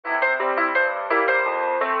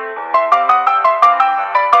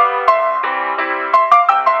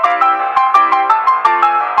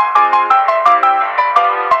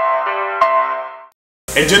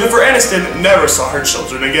And Jennifer Aniston never saw her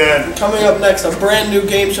children again. Coming up next, a brand new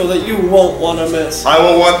game show that you won't want to miss. I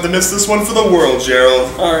won't want to miss this one for the world,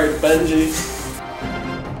 Gerald. Alright, Benji.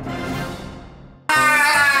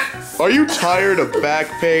 Are you tired of back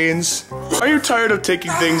pains? Are you tired of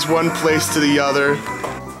taking things one place to the other?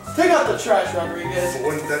 Take out the trash, Rodriguez.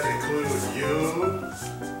 Wouldn't that include you?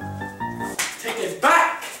 Take it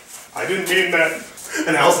back! I didn't mean that.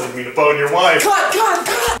 And I also didn't mean to bone your wife. Cut!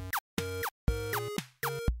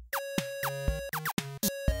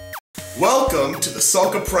 Welcome to the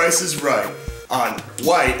SulkaPrice is Right on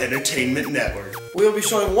White Entertainment Network. We'll be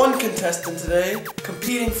showing one contestant today,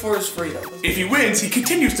 competing for his freedom. If he wins, he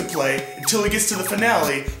continues to play until he gets to the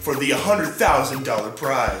finale for the $100,000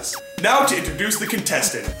 prize. Now to introduce the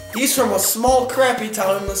contestant. He's from a small crappy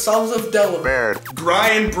town in the Sounds of Delaware.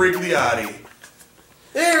 Brian Gigliotti.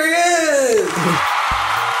 Here he is!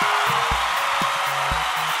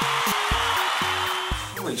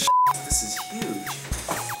 Holy shit, this is huge.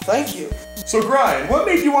 Thank you. So Brian, what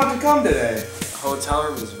made you want to come today? The hotel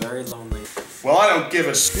room was very lonely. Well, I don't give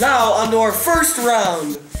a sh. Now, on to our first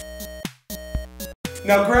round.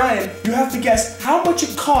 Now, Brian, you have to guess how much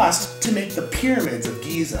it cost to make the pyramids of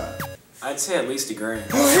Giza. I'd say at least $1,000.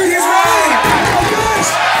 He's right! Oh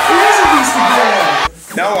gosh! It is at least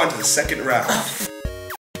 $1,000! Now on to the second round.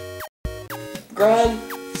 Brian,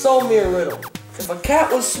 solve me a riddle. If a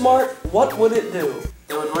cat was smart, what would it do?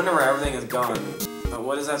 It would wonder where everything is gone. But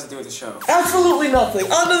what does that have to do with the show? Absolutely nothing.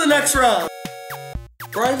 On to the next round.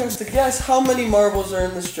 Brian has to guess how many marbles are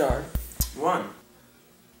in this jar. 1.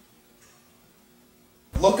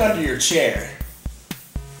 Look under your chair.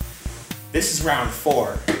 This is round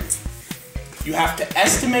 4. You have to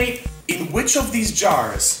estimate in which of these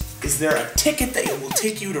jars is there a ticket that will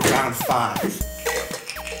take you to round 5.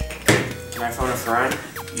 Can I phone a friend?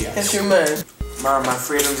 Yes, you may. Mom, my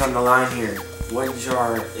freedom's on the line here. What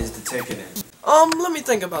jar is the ticket in? Let me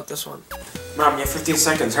think about this one. Mom, you have 15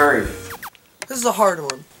 seconds, hurry. This is a hard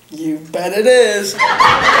one. You bet it is.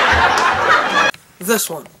 This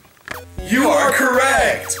one. You are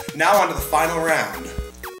correct! Now on to the final round.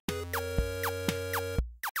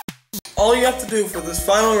 All you have to do for this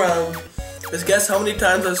final round is guess how many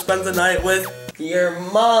times I've spent the night with your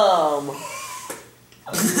mom.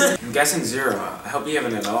 I'm guessing 0. I hope you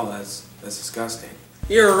haven't at all. That's disgusting.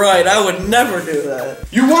 You're right, I would never do that.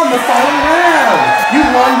 You won the final round! You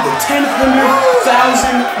won the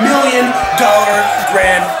 $10,000 million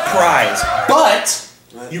grand prize. But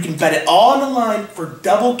you can bet it all on the line for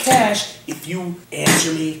double cash if you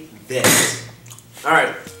answer me this.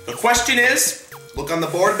 Alright. The question is, look on the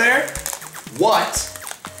board there, what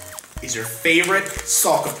is your favorite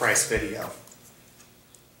SulkaPrice video?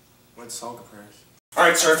 What's SulkaPrice?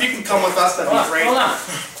 Alright, sir, if you can come with us, that'd be great. Hold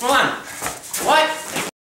on. What?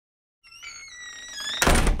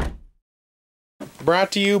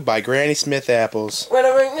 Brought to you by Granny Smith Apples. Wait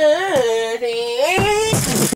a minute.